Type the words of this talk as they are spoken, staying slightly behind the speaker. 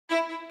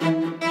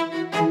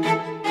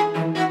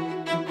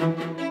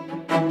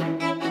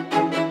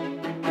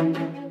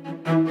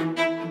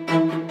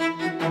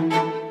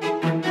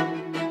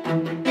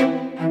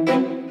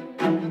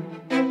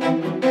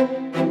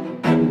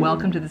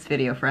welcome to this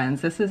video, friends.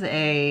 This is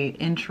a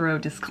intro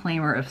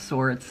disclaimer of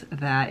sorts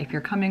that if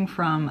you're coming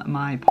from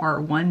my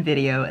part 1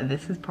 video,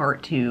 this is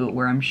part 2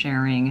 where I'm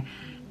sharing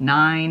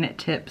 9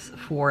 tips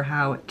for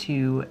how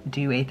to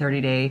do a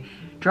 30-day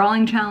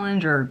drawing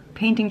challenge or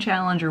painting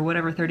challenge or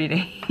whatever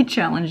 30-day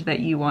challenge that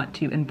you want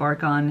to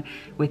embark on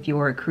with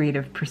your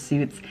creative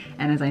pursuits.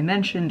 And as I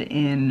mentioned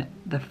in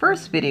the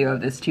first video of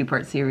this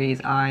 2-part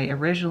series, I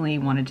originally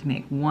wanted to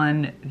make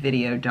one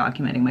video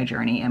documenting my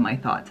journey and my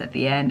thoughts at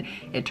the end.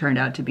 It turned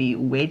out to be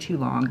way too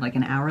long, like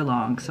an hour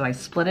long, so I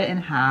split it in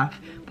half.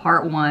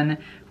 Part 1,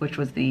 which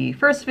was the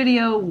first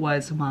video,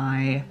 was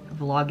my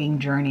vlogging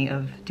journey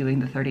of doing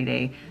the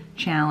 30-day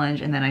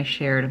challenge, and then I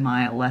shared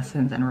my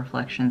lessons and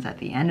reflections at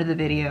the end of the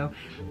video.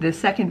 The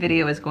second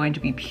video is going to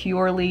be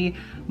purely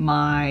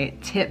my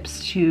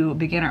tips to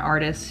beginner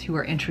artists who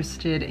are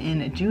interested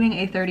in doing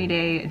a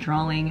 30-day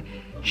drawing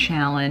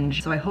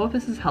challenge. So I hope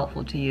this is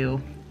helpful to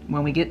you.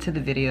 When we get to the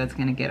video, it's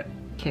going to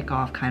kick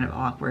off kind of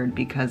awkward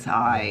because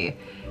I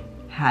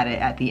had it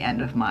at the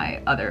end of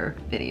my other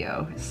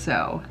video.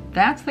 So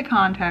that's the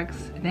context.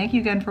 Thank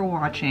you again for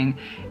watching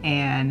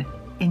and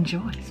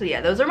enjoy. So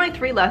yeah, those are my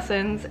 3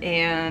 lessons,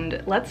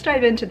 and let's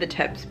dive into the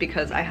tips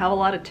because I have a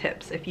lot of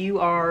tips. If you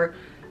are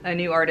a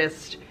new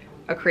artist,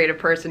 a creative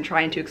person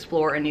trying to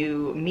explore a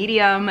new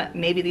medium,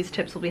 maybe these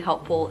tips will be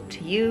helpful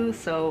to you,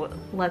 so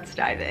let's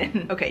dive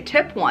in. Okay,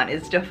 tip 1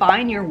 is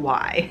define your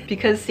why.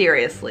 Because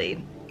seriously,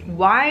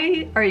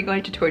 why are you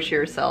going to torture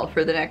yourself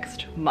for the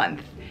next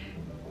month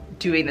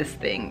doing this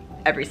thing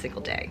every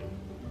single day?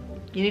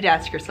 You need to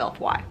ask yourself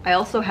why. I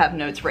also have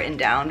notes written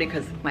down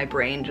because my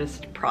brain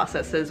just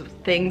processes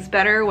things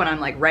better when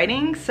I'm like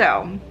writing,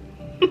 so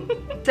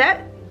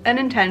set an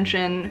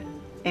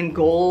intention and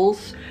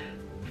goals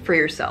for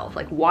yourself.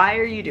 Like, why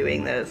are you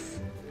doing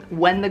this?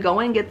 When the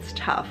going gets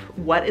tough,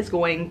 what is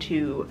going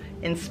to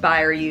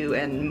inspire you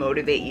and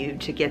motivate you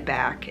to get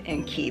back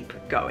and keep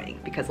going?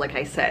 Because like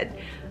I said,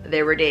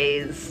 there were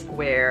days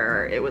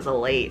where it was a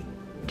late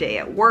day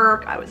at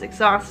work, I was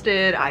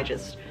exhausted, I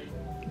just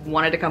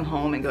wanted to come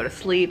home and go to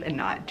sleep and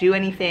not do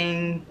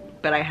anything,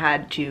 but I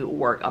had to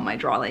work on my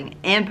drawing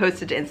and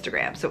post it to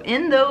Instagram. So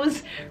in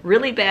those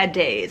really bad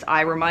days,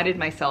 I reminded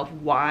myself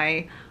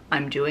why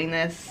I'm doing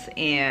this,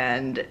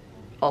 and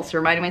also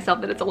reminding myself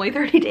that it's only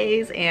 30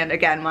 days. And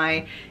again,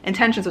 my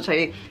intentions, which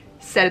I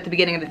said at the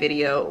beginning of the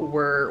video,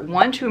 were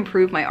 1, to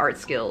improve my art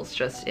skills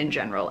just in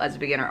general as a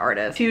beginner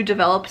artist, 2,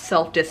 develop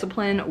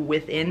self-discipline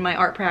within my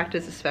art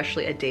practice,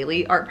 especially a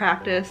daily art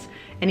practice,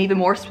 and even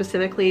more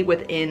specifically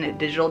within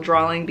digital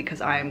drawing because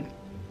I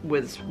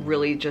was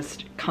really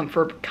just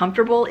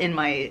comfortable in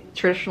my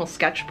traditional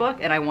sketchbook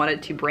and I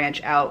wanted to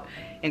branch out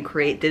and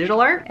create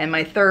digital art. And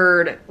my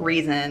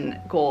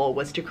 3rd goal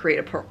was to create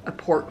a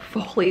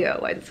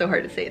portfolio. It's so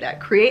hard to say that.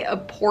 Create a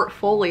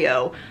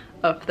portfolio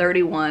of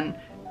 31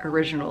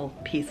 original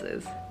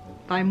pieces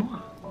by moi.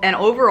 And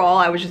overall,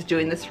 I was just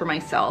doing this for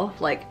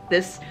myself. Like,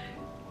 this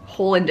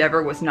whole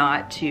endeavor was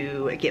not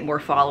to get more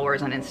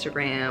followers on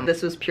Instagram.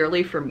 This was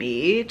purely for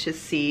me to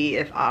see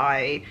if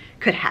I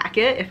could hack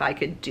it, if I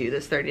could do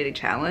this 30-day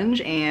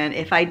challenge. And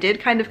if I did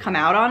kind of come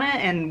out on it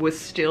and was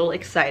still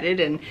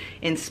excited and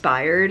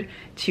inspired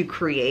to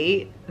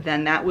create,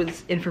 then that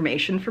was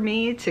information for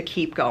me to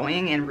keep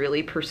going and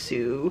really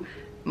pursue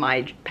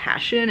my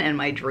passion and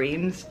my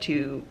dreams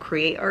to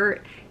create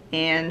art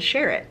and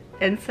share it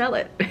and sell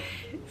it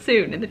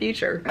soon in the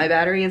future. My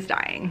battery is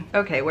dying.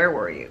 Okay, where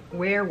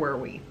were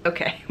we?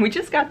 Okay, we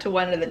just got to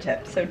one of the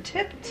tips. So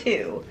tip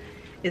 2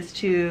 is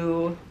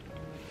to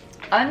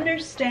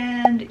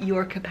understand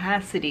your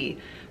capacity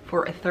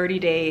for a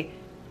 30-day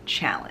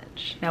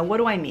challenge. Now, what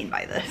do I mean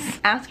by this?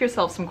 Ask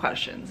yourself some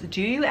questions.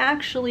 Do you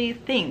actually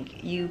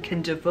think you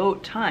can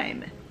devote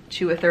time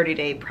to a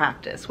 30-day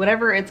practice,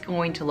 whatever it's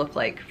going to look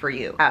like for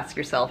you? Ask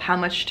yourself, how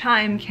much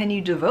time can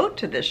you devote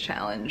to this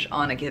challenge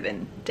on a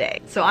given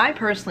day? So I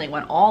personally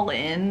went all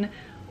in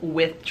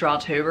with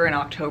Drawtober in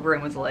October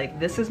and was like,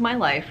 this is my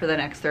life for the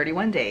next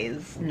 31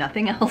 days.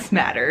 Nothing else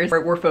matters.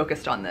 We're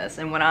focused on this.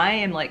 And when I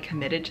am like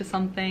committed to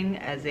something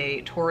as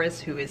a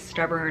Taurus who is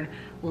stubborn,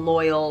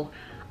 loyal,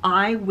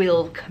 I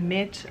will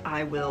commit,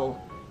 I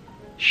will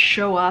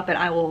show up, and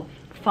I will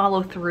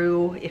follow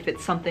through if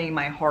it's something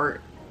my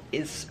heart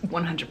is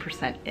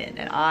 100% in,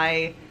 and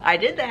I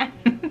did that.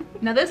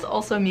 Now this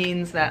also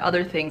means that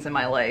other things in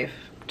my life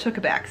took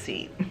a back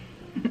seat,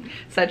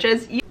 such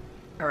as you.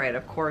 All right,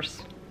 of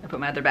course, I put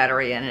my other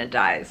battery in and it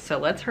dies, so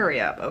let's hurry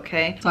up,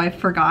 okay? So I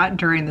forgot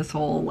during this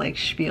whole like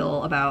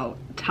spiel about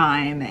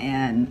time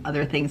and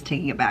other things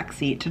taking a back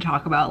seat to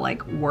talk about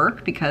like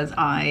work, because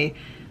I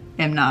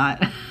am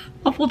not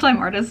a full-time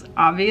artist.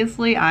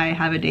 Obviously, I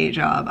have a day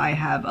job, I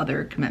have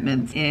other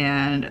commitments,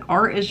 and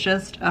art is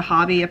just a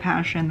hobby, a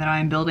passion that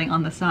I'm building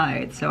on the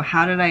side. So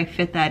how did I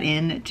fit that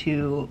in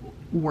to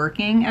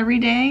working every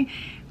day?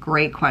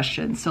 Great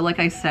question. So like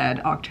I said,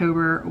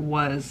 October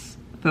was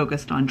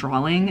focused on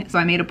drawing. So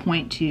I made a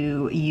point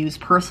to use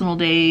personal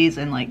days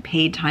and like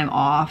paid time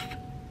off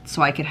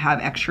so I could have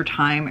extra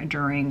time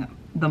during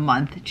the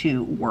month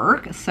to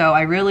work. So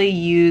I really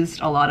used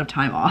a lot of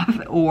time off,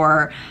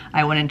 or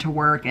I went into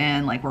work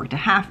and like worked a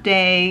half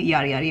day,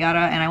 yada, yada, yada.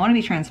 And I want to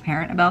be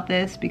transparent about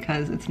this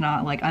because it's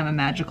not like I'm a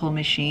magical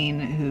machine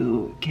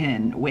who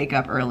can wake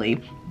up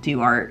early,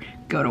 do art,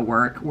 go to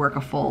work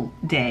a full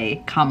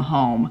day, come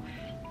home,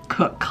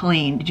 cook,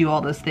 clean, do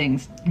all those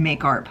things,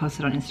 make art, post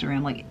it on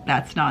Instagram. Like,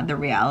 that's not the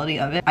reality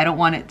of it. I don't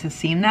want it to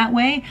seem that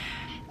way.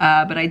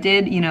 But I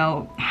did, you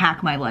know,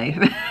 hack my life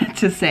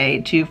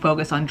to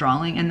focus on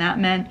drawing, and that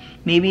meant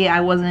maybe I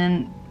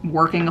wasn't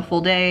working a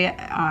full day.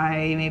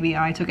 Maybe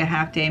I took a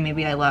half day,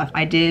 maybe I left.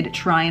 I did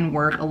try and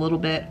work a little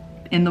bit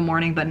in the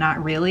morning, but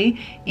not really.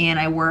 And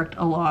I worked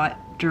a lot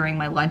during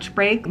my lunch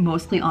break,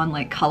 mostly on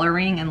like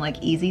coloring and like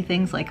easy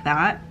things like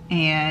that,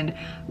 and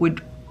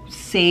would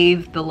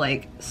save the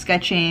like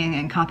sketching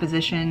and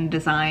composition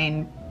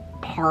design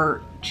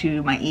part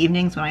to my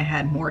evenings when I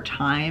had more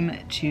time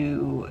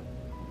to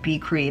be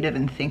creative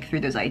and think through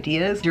those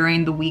ideas.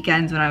 During the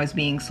weekends when I was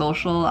being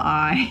social,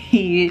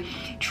 I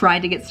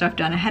tried to get stuff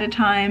done ahead of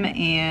time,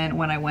 and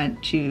when I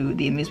went to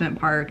the amusement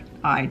park,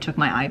 I took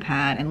my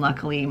iPad, and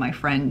luckily my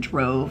friend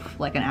drove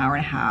like an hour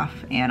and a half,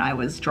 and I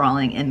was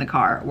drawing in the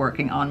car,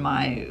 working on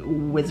my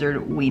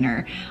wizard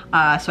wiener.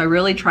 So I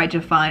really tried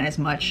to find as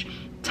much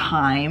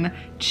time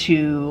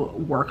to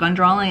work on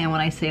drawing, and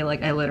when I say like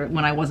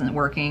when I wasn't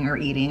working or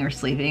eating or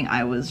sleeping,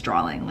 I was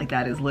drawing. Like,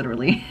 that is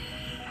literally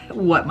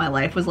what my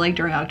life was like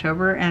during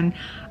October, and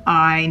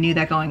I knew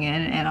that going in,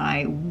 and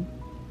I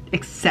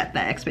set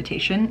that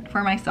expectation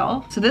for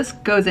myself. So this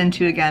goes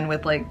into, again,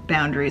 with like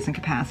boundaries and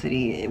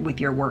capacity with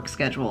your work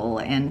schedule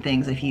and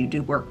things. If you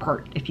do work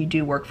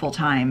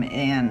full-time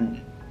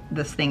and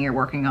this thing you're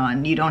working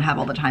on, you don't have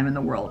all the time in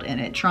the world in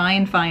it. Try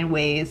and find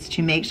ways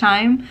to make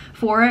time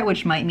for it,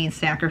 which might mean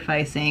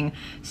sacrificing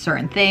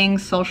certain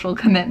things, social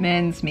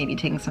commitments, maybe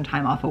taking some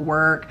time off of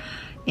work,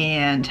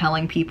 and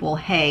telling people,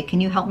 hey, can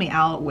you help me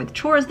out with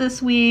chores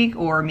this week?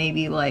 Or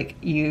maybe like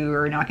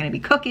you're not gonna be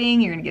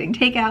cooking, you're gonna be getting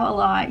takeout a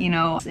lot, you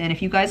know? And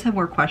if you guys have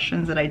more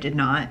questions that I did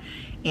not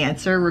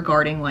answer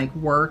regarding like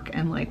work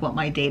and like what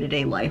my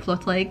day-to-day life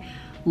looked like,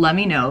 let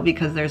me know,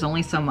 because there's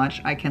only so much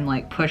I can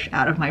like push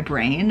out of my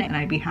brain, and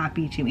I'd be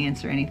happy to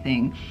answer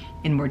anything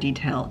in more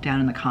detail down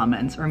in the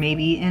comments, or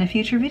maybe in a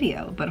future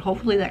video. But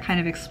hopefully that kind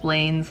of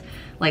explains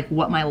like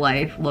what my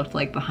life looked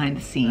like behind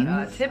the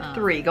scenes. Tip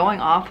 3,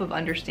 going off of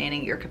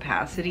understanding your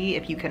capacity,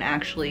 if you can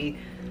actually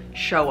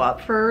show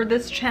up for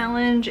this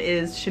challenge,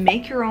 is to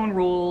make your own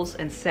rules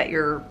and set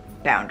your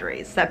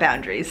boundaries. Set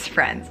boundaries,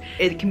 friends.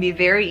 It can be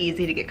very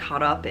easy to get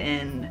caught up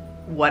in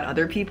what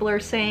other people are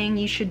saying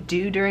you should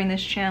do during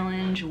this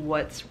challenge,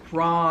 what's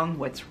wrong,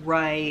 what's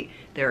right.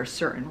 There are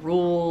certain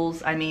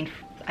rules. I mean,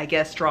 I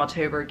guess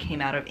Drawtober came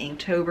out of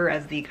Inktober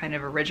as the kind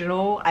of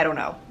original. I don't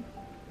know.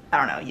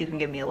 You can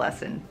give me a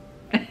lesson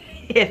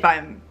if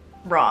I'm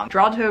wrong.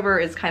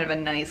 Drawtober is kind of a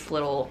nice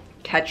little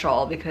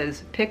catch-all,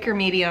 because pick your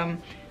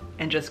medium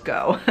and just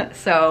go.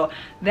 So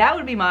that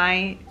would be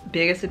my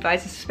biggest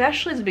advice,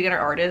 especially as a beginner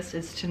artist,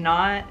 is to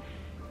not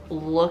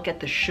look at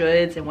the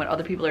shoulds and what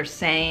other people are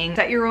saying.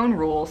 Set your own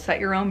rules, set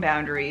your own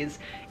boundaries.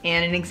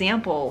 And an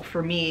example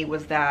for me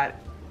was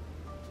that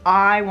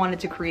I wanted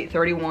to create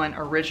 31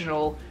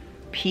 original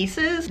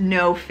pieces.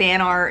 No fan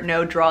art,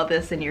 no draw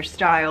this in your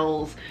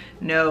styles,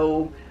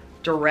 no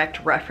direct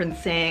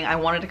referencing. I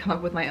wanted to come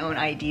up with my own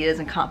ideas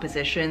and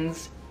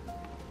compositions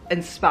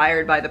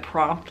inspired by the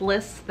prompt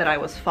lists that I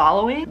was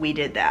following. We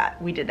did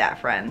that,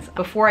 friends.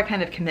 Before I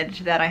kind of committed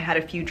to that, I had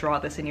a few draw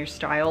this in your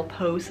style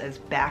posts as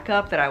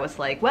backup that I was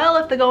like, well,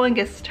 if the going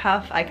gets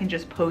tough, I can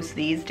just post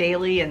these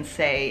daily and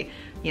say,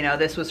 you know,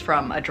 this was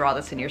from a draw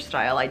this in your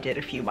style I did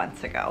a few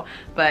months ago.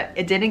 But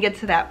it didn't get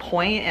to that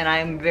point, and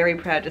I'm very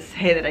proud to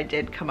say that I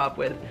did come up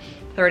with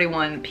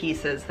 31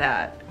 pieces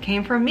that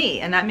came from me,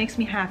 and that makes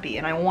me happy,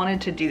 and I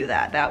wanted to do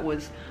that. That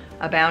was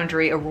a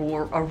boundary, a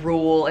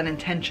rule, an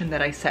intention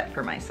that I set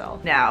for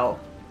myself. Now,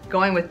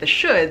 going with the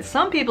shoulds,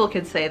 some people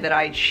could say that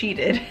I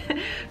cheated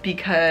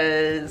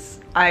because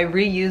I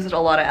reused a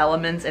lot of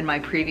elements in my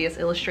previous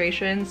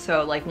illustrations.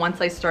 So like once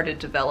I started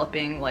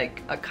developing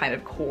like a kind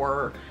of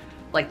core,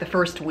 like the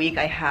first week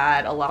I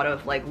had a lot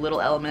of like little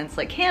elements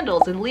like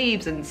candles and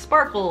leaves and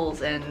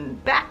sparkles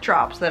and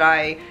backdrops that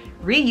I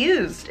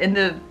reused in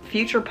the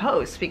future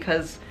posts,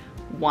 because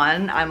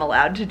one, I'm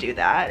allowed to do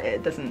that.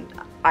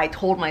 I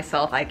told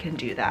myself I can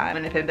do that,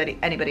 and if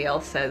anybody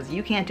else says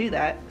you can't do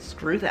that,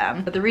 screw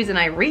them. But the reason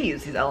I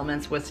reused these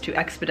elements was to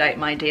expedite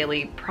my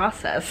daily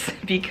process,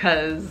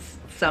 because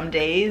some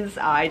days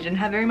I didn't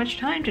have very much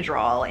time to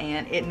draw,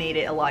 and it made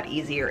it a lot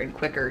easier and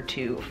quicker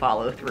to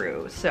follow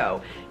through.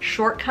 So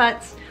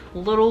shortcuts,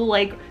 little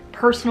like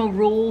personal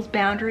rules,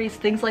 boundaries,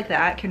 things like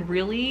that can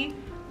really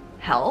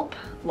help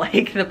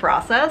like the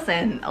process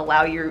and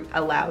allow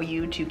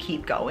you to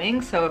keep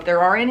going. So if there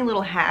are any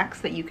little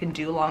hacks that you can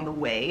do along the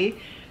way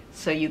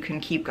so you can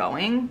keep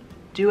going,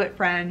 Do it,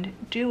 friend,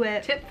 do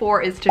it. Tip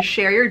 4 is to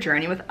share your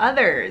journey with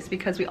others,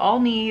 because we all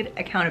need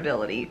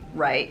accountability,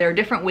 right? There are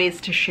different ways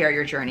to share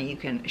your journey. You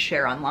can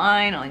share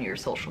online on your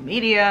social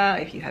media.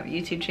 If you have a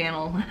YouTube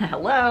channel,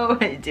 hello,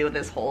 do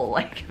this whole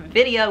like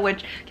video,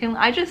 which can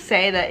I just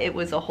say that it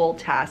was a whole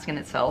task in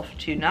itself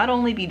to not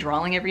only be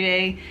drawing every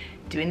day,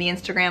 doing the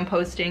Instagram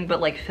posting, but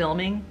like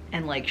filming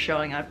and like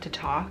showing up to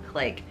talk.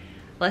 Like,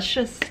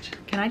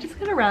 can I just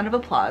get a round of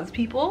applause,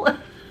 people?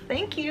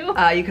 Thank you.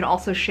 You can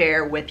also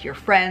share with your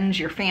friends,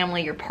 your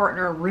family, your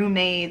partner,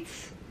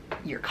 roommates,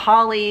 your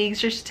colleagues.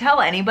 Just tell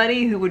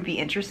anybody who would be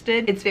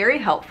interested. It's very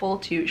helpful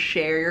to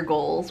share your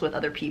goals with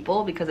other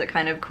people because it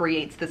kind of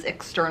creates this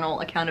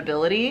external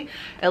accountability.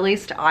 At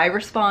least I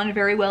respond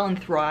very well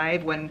and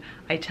thrive when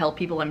I tell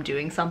people I'm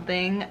doing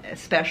something,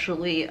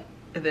 especially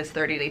this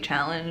 30-day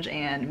challenge,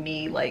 and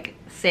me like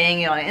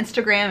saying it on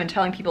Instagram and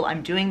telling people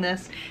I'm doing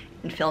this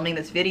and filming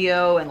this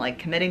video and like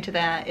committing to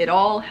that. It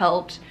all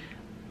helped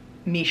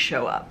me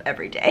show up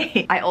every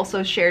day. I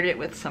also shared it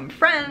with some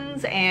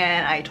friends,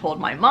 and I told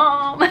my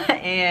mom,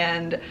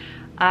 and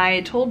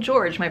I told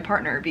George, my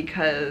partner,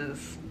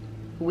 because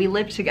we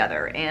lived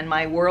together and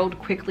my world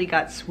quickly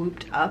got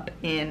swooped up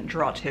in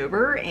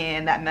Drawtober,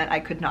 and that meant I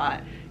could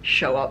not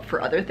show up for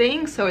other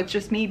things. So it's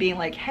just me being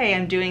like, hey,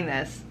 I'm doing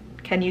this.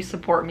 Can you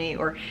support me?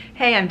 Or,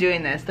 hey, I'm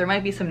doing this. There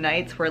might be some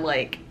nights where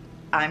like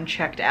I'm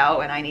checked out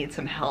and I need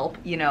some help,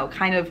 you know,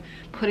 kind of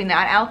putting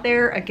that out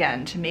there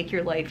again to make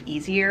your life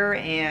easier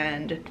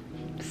and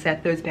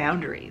set those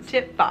boundaries.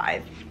 Tip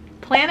 5,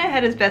 plan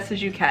ahead as best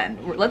as you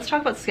can. Let's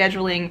talk about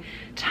scheduling,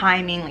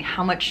 timing, like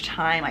how much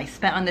time I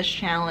spent on this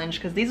challenge,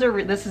 because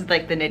this is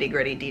like the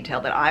nitty-gritty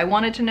detail that I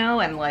wanted to know,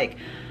 and like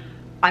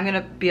I'm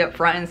gonna be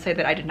upfront and say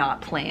that I did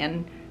not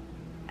plan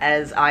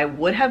as I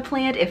would have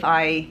planned if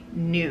I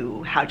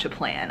knew how to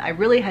plan. I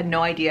really had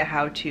no idea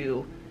how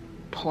to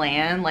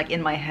plan like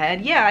in my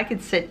head. Yeah, I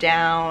could sit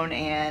down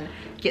and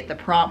get the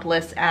prompt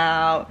list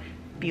out,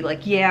 be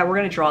like, yeah, we're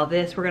gonna draw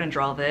this, we're gonna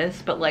draw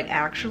this, but like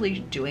actually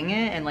doing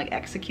it and like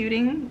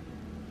executing,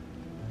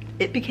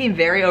 it became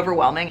very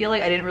overwhelming. I feel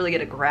like I didn't really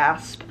get a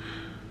grasp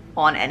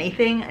on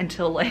anything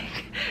until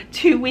like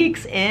 2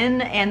 weeks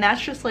in, and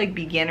that's just like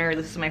beginner.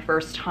 This is my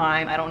first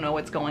time. I don't know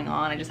what's going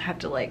on. I just have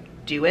to like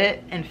do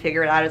it and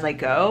figure it out as I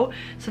go.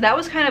 So that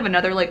was kind of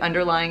another like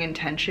underlying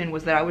intention,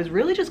 was that I was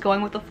really just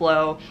going with the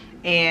flow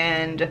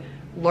and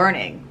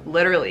learning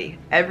literally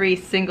every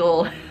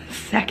single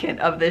second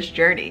of this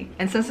journey.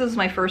 And since this is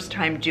my first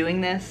time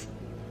doing this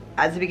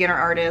as a beginner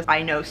artist,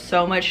 I know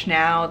so much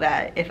now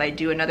that if I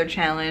do another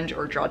challenge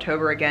or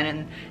Drawtober again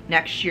in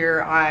next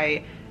year,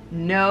 I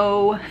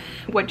know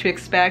what to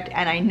expect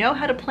and I know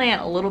how to plan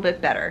a little bit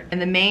better.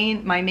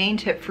 And my main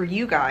tip for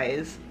you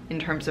guys in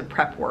terms of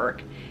prep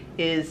work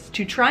is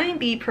to try and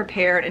be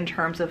prepared in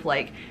terms of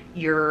like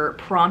your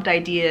prompt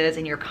ideas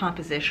and your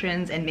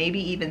compositions, and maybe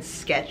even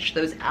sketch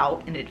those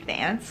out in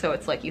advance. So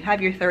it's like you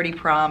have your 30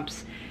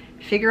 prompts,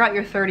 figure out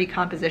your 30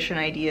 composition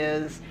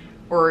ideas,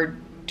 or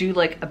do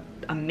like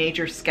a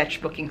major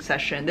sketchbooking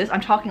session.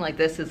 I'm talking like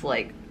this is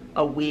like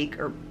a week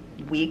or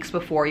weeks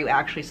before you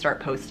actually start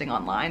posting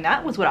online.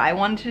 That was what I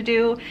wanted to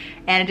do,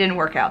 and it didn't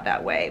work out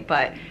that way.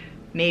 But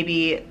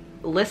maybe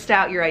list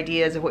out your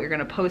ideas of what you're going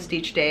to post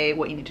each day,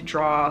 what you need to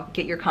draw,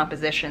 get your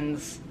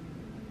compositions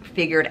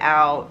figured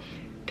out,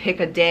 pick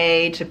a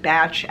day to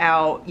batch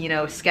out, you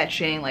know,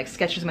 sketching, like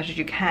sketch as much as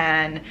you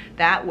can.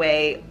 That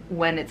way,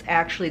 when it's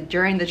actually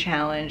during the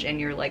challenge and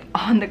you're like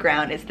on the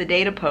ground, it's the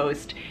day to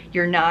post,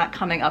 you're not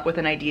coming up with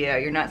an idea,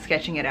 you're not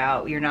sketching it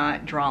out, you're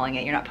not drawing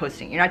it, you're not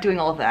posting it, you're not doing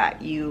all of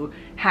that. You're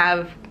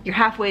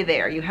halfway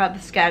there. You have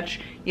the sketch,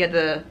 you have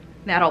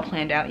that all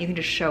planned out. You can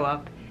just show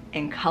up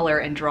and color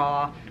and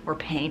draw or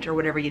paint or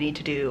whatever you need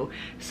to do.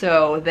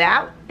 So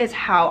that is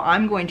how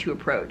I'm going to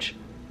approach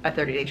a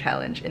 30-day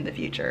challenge in the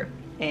future.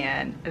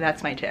 And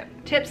that's my tip.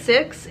 Tip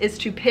 6 is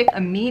to pick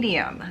a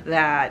medium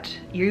that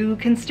you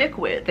can stick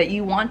with, that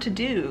you want to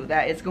do,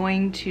 that is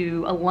going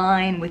to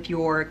align with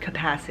your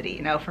capacity.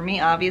 Now for me,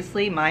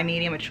 obviously, my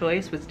medium of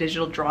choice was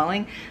digital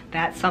drawing.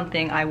 That's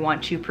something I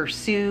want to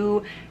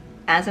pursue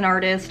as an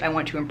artist, I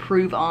want to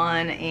improve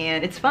on,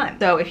 and it's fun.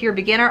 So if you're a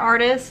beginner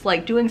artist,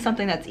 like doing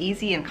something that's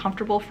easy and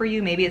comfortable for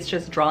you, maybe it's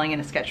just drawing in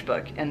a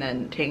sketchbook and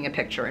then taking a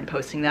picture and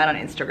posting that on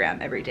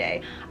Instagram every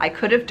day. I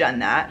could have done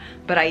that,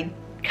 but I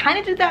kind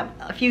of did that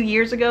a few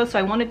years ago, so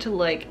I wanted to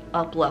like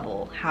up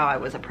level how I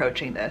was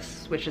approaching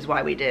this, which is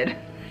why we did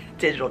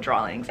digital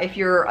drawings. If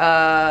you're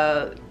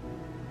a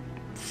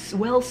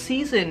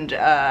well-seasoned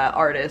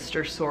artist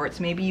or sorts,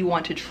 maybe you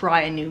want to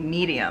try a new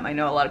medium. I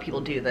know a lot of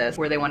people do this,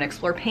 where they want to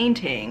explore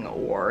painting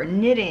or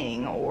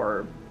knitting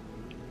or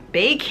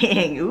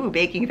baking. Ooh,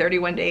 baking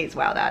 31 days.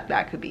 Wow,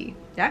 that could be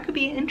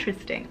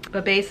interesting.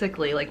 But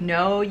basically, like,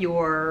 know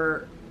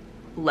your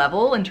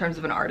level in terms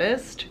of an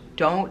artist.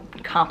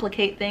 Don't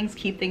complicate things,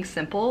 keep things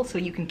simple so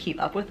you can keep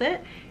up with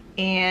it,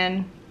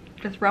 and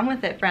just run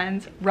with it,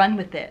 friends. Run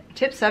with it.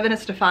 Tip 7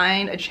 is to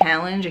find a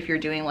challenge, if you're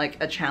doing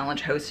like a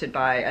challenge hosted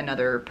by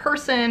another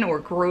person or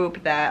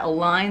group, that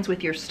aligns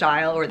with your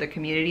style or the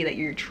community that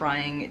you're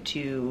trying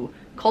to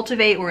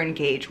cultivate or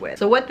engage with.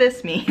 So what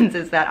this means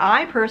is that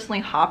I personally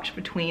hopped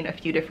between a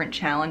few different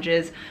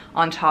challenges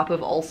on top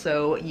of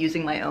also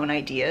using my own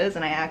ideas,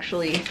 and I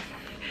actually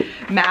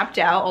mapped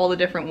out all the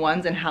different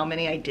ones and how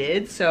many I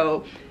did.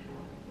 So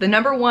the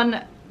number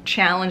one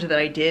challenge that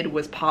I did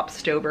was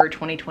Popstober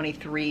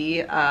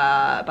 2023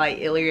 by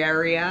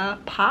Illyria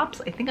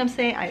Pops. I'm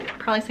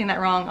probably saying that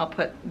wrong. I'll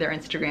put their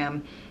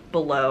Instagram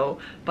below,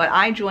 but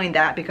I joined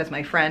that because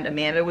my friend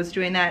Amanda was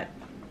doing that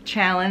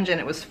challenge and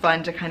it was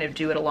fun to kind of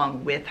do it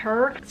along with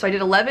her. So I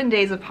did 11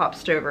 days of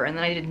Popstober, and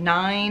then I did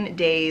 9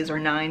 days or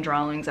 9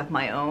 drawings of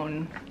my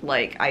own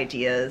like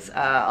ideas,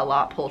 a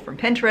lot pulled from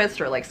Pinterest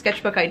or like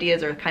sketchbook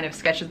ideas or kind of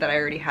sketches that I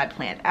already had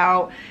planned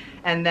out.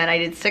 And then I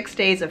did 6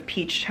 days of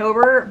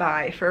Peachtober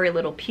by Furry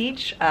Little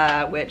Peach,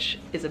 which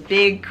is a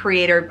big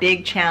creator,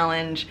 big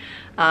challenge,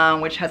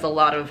 which has a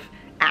lot of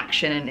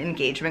action and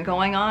engagement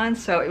going on.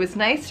 So it was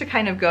nice to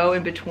kind of go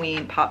in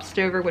between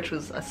Popstober, which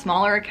was a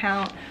smaller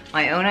account,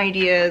 my own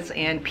ideas,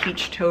 and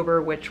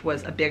Peachtober, which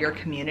was a bigger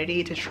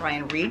community to try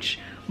and reach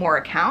more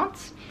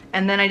accounts.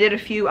 And then I did a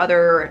few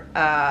other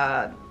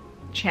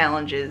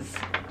challenges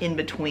in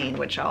between,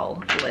 which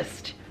I'll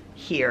list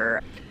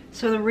here.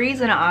 So the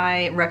reason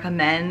I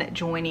recommend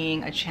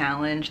joining a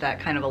challenge that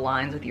kind of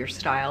aligns with your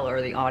style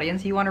or the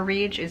audience you want to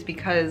reach is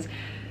because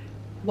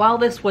while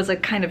this was a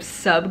kind of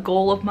sub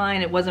goal of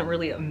mine, it wasn't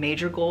really a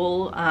major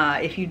goal.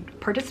 If you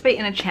participate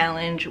in a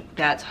challenge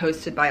that's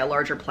hosted by a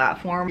larger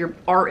platform, your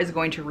art is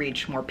going to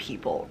reach more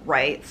people,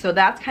 right? So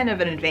that's kind of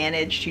an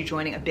advantage to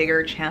joining a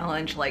bigger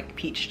challenge like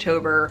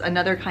Peachtober.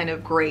 Another kind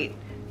of great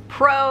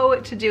pro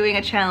to doing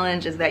a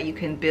challenge is that you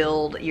can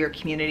build your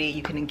community,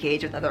 you can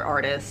engage with other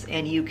artists,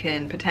 and you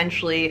can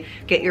potentially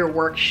get your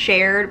work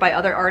shared by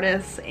other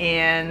artists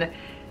and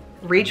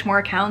reach more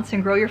accounts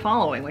and grow your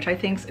following, which I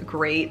think is a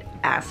great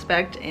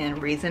aspect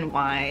and reason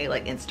why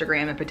like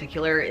Instagram in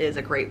particular is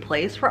a great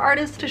place for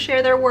artists to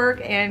share their work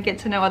and get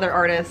to know other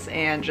artists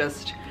and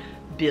just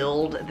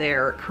build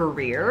their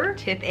career.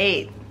 Tip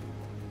 8.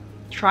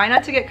 Try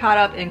not to get caught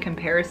up in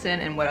comparison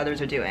and what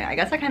others are doing. I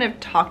guess I kind of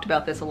talked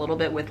about this a little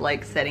bit with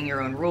like setting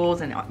your own rules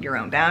and your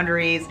own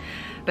boundaries.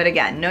 But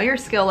again, know your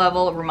skill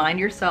level. Remind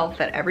yourself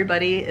that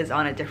everybody is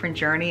on a different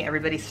journey.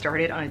 Everybody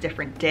started on a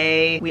different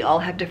day. We all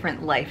have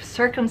different life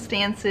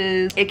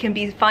circumstances. It can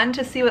be fun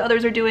to see what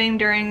others are doing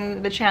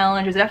during the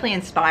challenge. It's definitely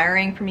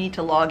inspiring for me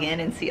to log in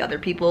and see other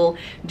people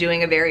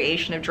doing a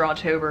variation of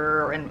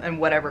Drawtober in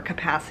whatever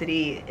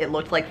capacity it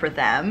looked like for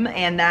them.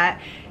 And that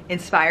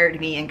inspired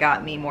me and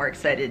got me more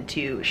excited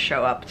to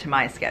show up to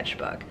my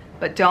sketchbook.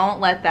 But don't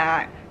let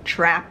that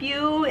trap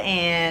you,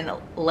 and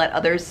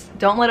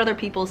don't let other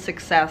people's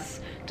success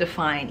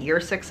define your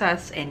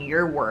success and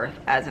your worth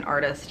as an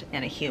artist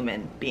and a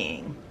human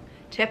being.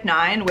 Tip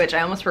 9, which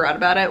I almost forgot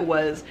about it,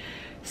 was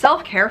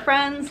self-care,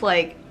 friends.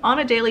 Like on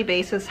a daily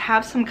basis,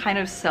 have some kind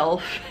of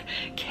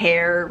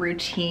self-care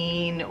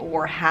routine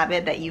or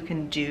habit that you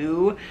can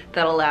do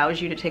that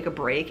allows you to take a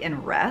break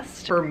and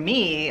rest. For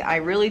me, I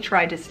really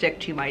tried to stick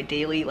to my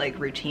daily like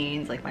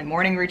routines, like my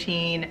morning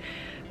routine,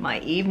 my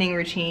evening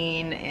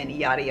routine, and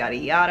yada yada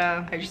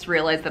yada. I just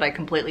realized that I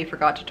completely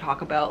forgot to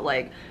talk about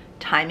like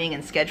timing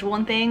and schedule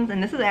and things,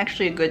 and this is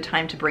actually a good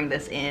time to bring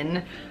this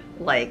in,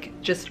 like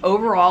just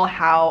overall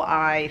how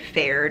I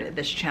fared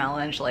this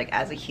challenge, like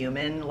as a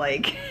human,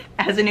 like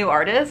as a new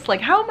artist, like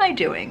how am I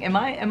doing? Am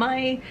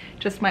I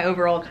just my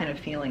overall kind of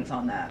feelings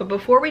on that. But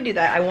before we do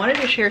that, I wanted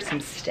to share some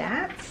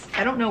stats.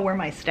 I don't know where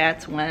my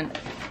stats went.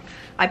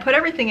 I put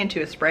everything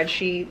into a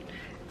spreadsheet,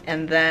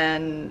 and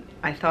then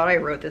I thought I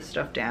wrote this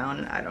stuff down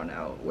and I don't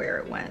know where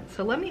it went.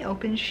 So let me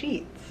open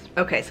Sheets.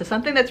 Okay, so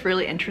something that's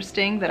really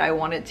interesting that I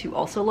wanted to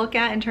also look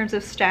at in terms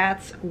of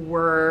stats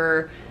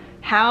were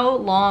how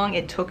long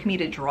it took me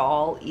to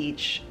draw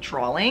each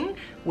drawing,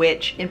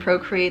 which in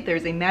Procreate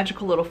there's a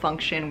magical little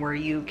function where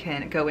you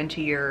can go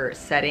into your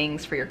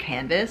settings for your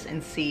canvas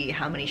and see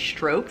how many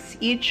strokes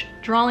each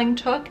drawing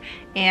took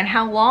and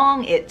how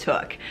long it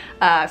took.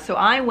 So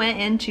I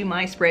went into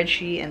my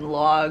spreadsheet and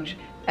logged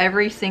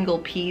every single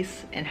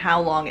piece and how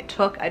long it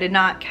took. I did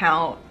not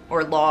count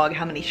or log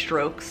how many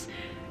strokes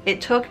it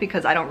took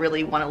because I don't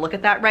really want to look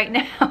at that right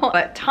now.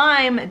 But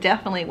time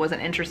definitely was an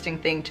interesting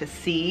thing to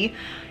see,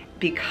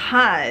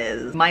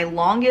 because my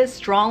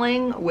longest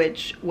drawing,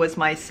 which was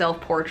my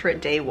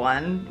self-portrait day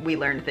 1, we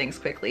learned things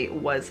quickly,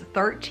 was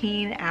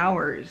 13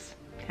 hours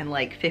and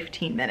like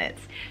 15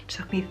 minutes. It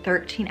took me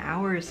 13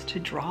 hours to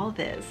draw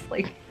this.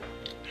 Like,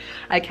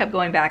 I kept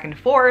going back and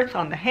forth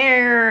on the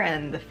hair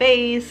and the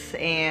face,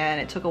 and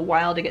it took a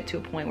while to get to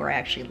a point where I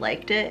actually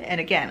liked it.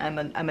 And again,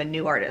 I'm a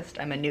new artist,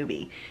 I'm a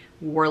newbie.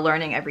 We're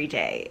learning every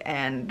day,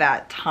 and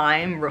that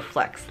time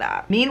reflects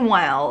that.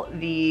 Meanwhile,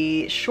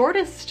 the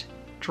shortest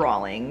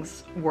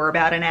drawings were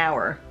about an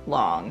hour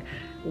long,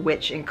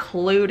 which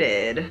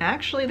included,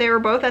 actually they were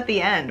both at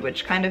the end,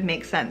 which kind of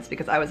makes sense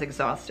because I was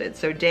exhausted.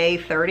 So day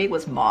 30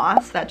 was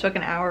Moss, that took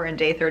an hour, and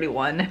day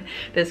 31,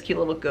 this cute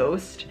little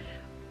ghost,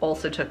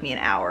 also took me an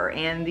hour.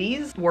 And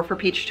these were for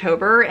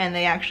Peachtober, and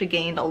they actually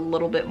gained a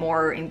little bit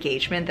more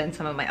engagement than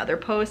some of my other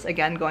posts.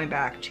 Again, going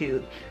back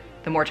to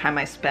the more time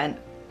I spent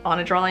on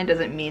a drawing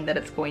doesn't mean that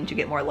it's going to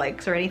get more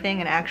likes or anything.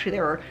 And actually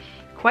there were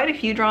quite a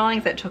few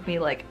drawings that took me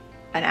like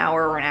an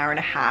hour or an hour and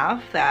a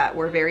half that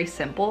were very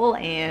simple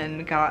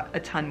and got a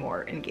ton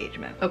more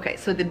engagement. Okay,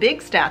 so the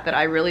big stat that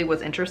I really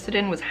was interested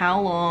in was how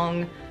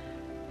long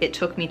it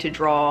took me to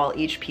draw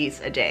each piece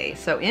a day.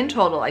 So in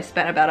total, I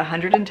spent about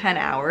 110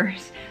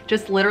 hours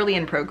just literally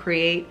in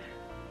Procreate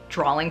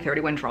drawing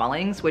 31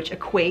 drawings, which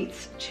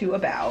equates to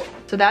about,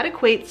 so that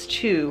equates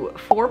to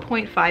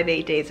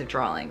 4.58 days of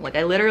drawing. Like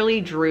I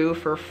literally drew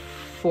for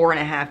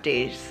 4.5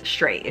 days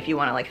straight, if you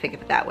want to like think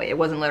of it that way. It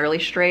wasn't literally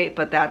straight,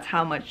 but that's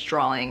how much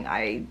drawing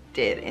I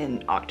did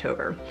in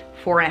October.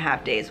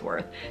 4.5 days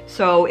worth.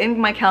 So in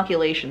my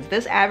calculations,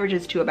 this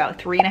averages to about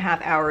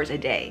 3.5 hours a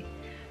day.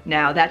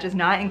 Now that does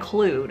not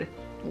include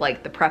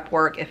like the prep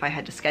work if I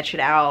had to sketch it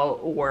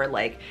out, or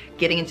like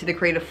getting into the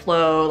creative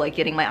flow, like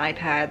getting my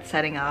iPad,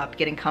 setting up,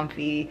 getting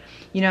comfy,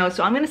 you know.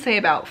 So I'm gonna say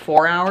about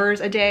 4 hours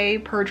a day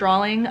per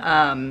drawing,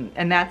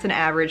 and that's an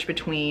average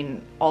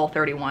between all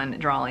 31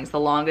 drawings, the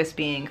longest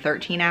being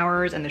 13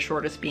 hours and the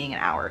shortest being an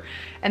hour.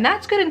 And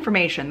that's good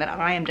information that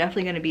I am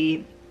definitely gonna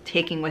be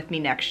taking with me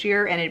next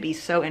year, and it'd be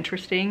so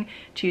interesting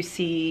to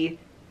see,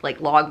 like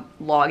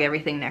log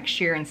everything next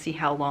year and see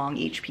how long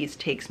each piece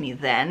takes me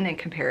then and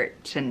compare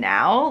it to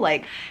now.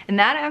 Like, and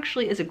that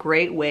actually is a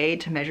great way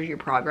to measure your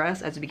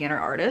progress as a beginner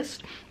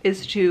artist,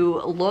 is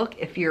to look,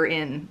 if you're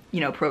in, you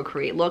know,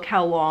 Procreate, look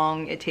how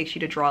long it takes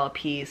you to draw a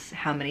piece,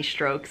 how many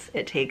strokes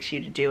it takes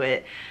you to do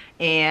it.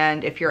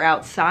 And if you're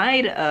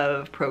outside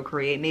of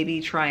Procreate,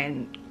 maybe try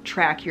and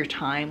track your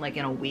time like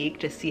in a week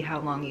to see how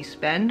long you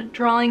spend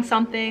drawing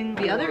something.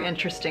 The other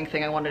interesting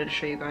thing I wanted to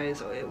show you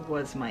guys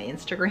was my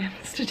Instagram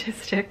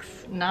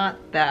statistics. Not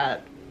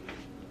that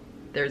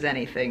there's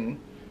anything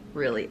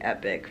really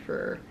epic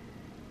for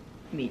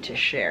me to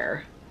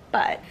share,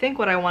 but I think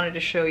what I wanted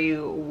to show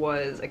you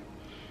was like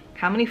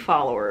how many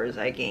followers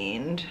I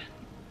gained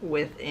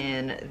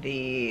within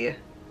the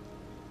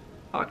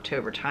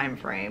October time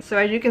frame. So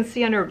as you can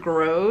see under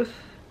growth,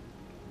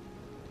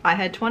 I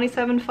had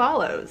 27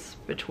 follows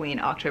between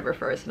October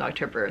 1st and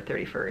October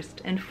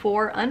 31st and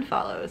 4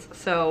 unfollows.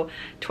 So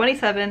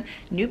 27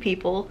 new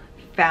people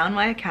found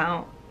my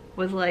account,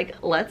 was like,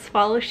 let's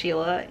follow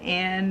Sheila,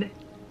 and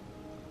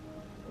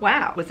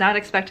wow, was not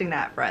expecting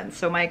that, friends.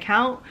 So my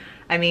account,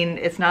 I mean,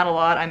 it's not a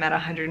lot. I'm at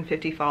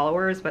 150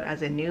 followers, but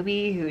as a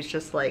newbie who's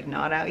just like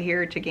not out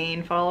here to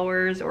gain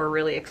followers or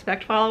really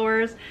expect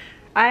followers,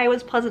 I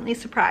was pleasantly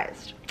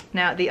surprised.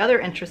 Now, the other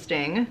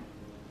interesting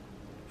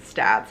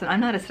stats, and I'm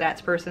not a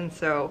stats person,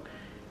 so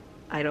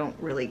I don't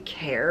really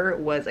care,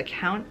 was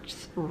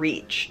accounts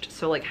reached.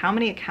 So like how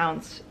many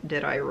accounts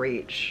did I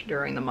reach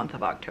during the month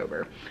of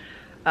October?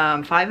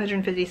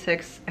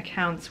 556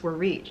 accounts were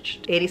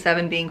reached,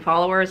 87 being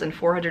followers and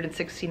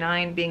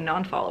 469 being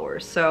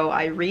non-followers. So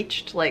I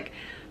reached like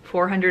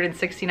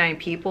 469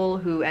 people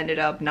who ended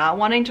up not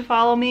wanting to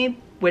follow me,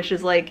 which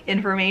is like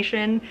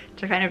information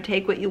to kind of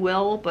take what you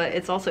will, but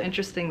it's also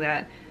interesting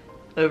that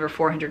over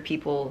 400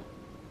 people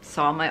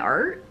saw my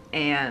art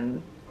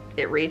and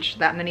it reached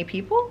that many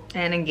people.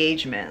 And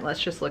engagement,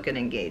 let's just look at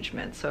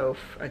engagement. So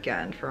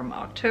again, from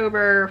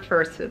October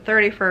 1st to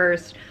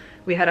 31st,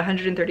 we had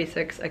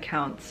 136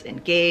 accounts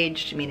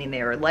engaged, meaning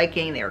they were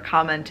liking, they were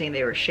commenting,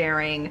 they were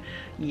sharing,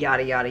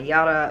 yada, yada,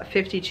 yada.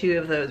 52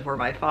 of those were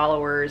my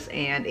followers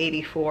and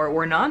 84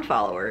 were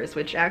non-followers,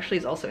 which actually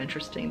is also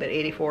interesting that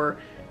 84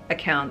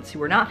 accounts who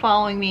were not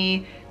following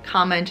me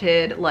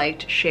commented,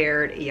 liked,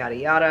 shared, yada,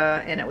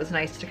 yada. And it was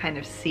nice to kind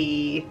of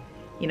see,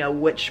 you know,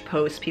 which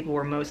posts people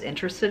were most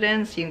interested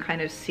in. So you can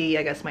kind of see,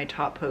 I guess, my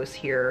top posts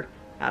here.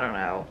 I don't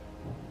know,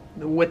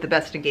 with the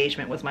best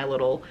engagement was my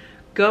little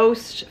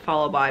ghost,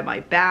 followed by my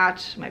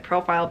bat, my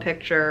profile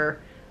picture,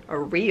 a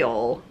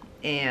reel,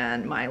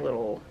 and my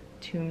little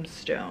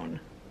tombstone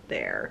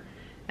there.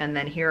 And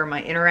then here are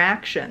my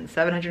interactions,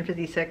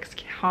 756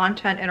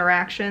 content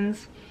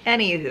interactions.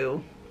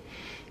 Anywho,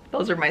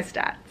 those are my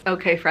stats.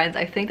 Okay, friends,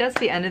 I think that's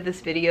the end of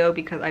this video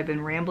because I've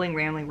been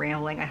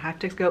rambling. I have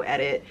to go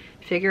edit,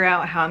 figure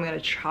out how I'm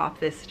gonna chop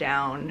this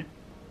down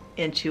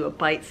into a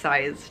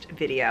bite-sized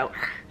video.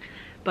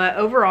 But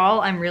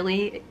overall, I'm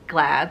really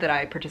glad that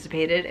I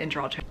participated in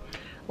Drawtober.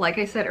 Like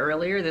I said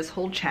earlier, this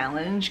whole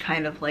challenge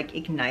kind of like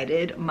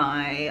ignited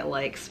my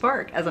like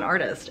spark as an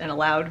artist and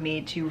allowed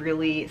me to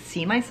really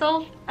see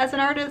myself as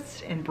an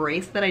artist,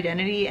 embrace that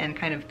identity, and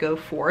kind of go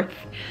forth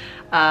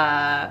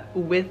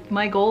with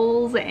my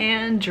goals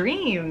and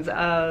dreams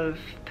of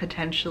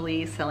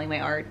potentially selling my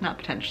art. Not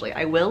potentially,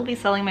 I will be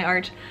selling my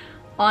art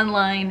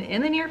online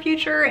in the near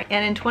future.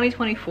 And in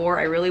 2024,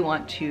 I really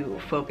want to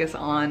focus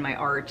on my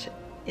art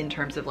in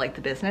terms of like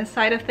the business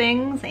side of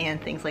things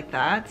and things like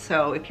that.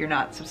 So if you're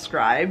not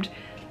subscribed,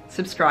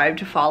 subscribe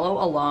to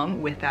follow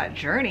along with that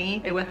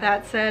journey. And with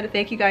that said,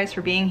 thank you guys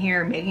for being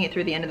here, making it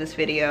through the end of this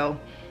video,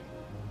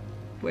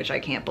 which I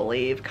can't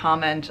believe.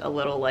 Comment a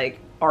little like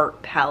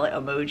art palette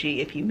emoji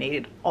if you made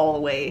it all the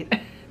way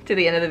to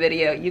the end of the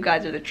video. You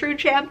guys are the true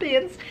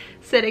champions,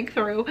 sitting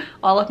through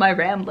all of my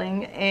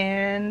rambling,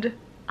 and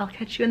I'll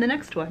catch you in the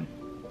next one.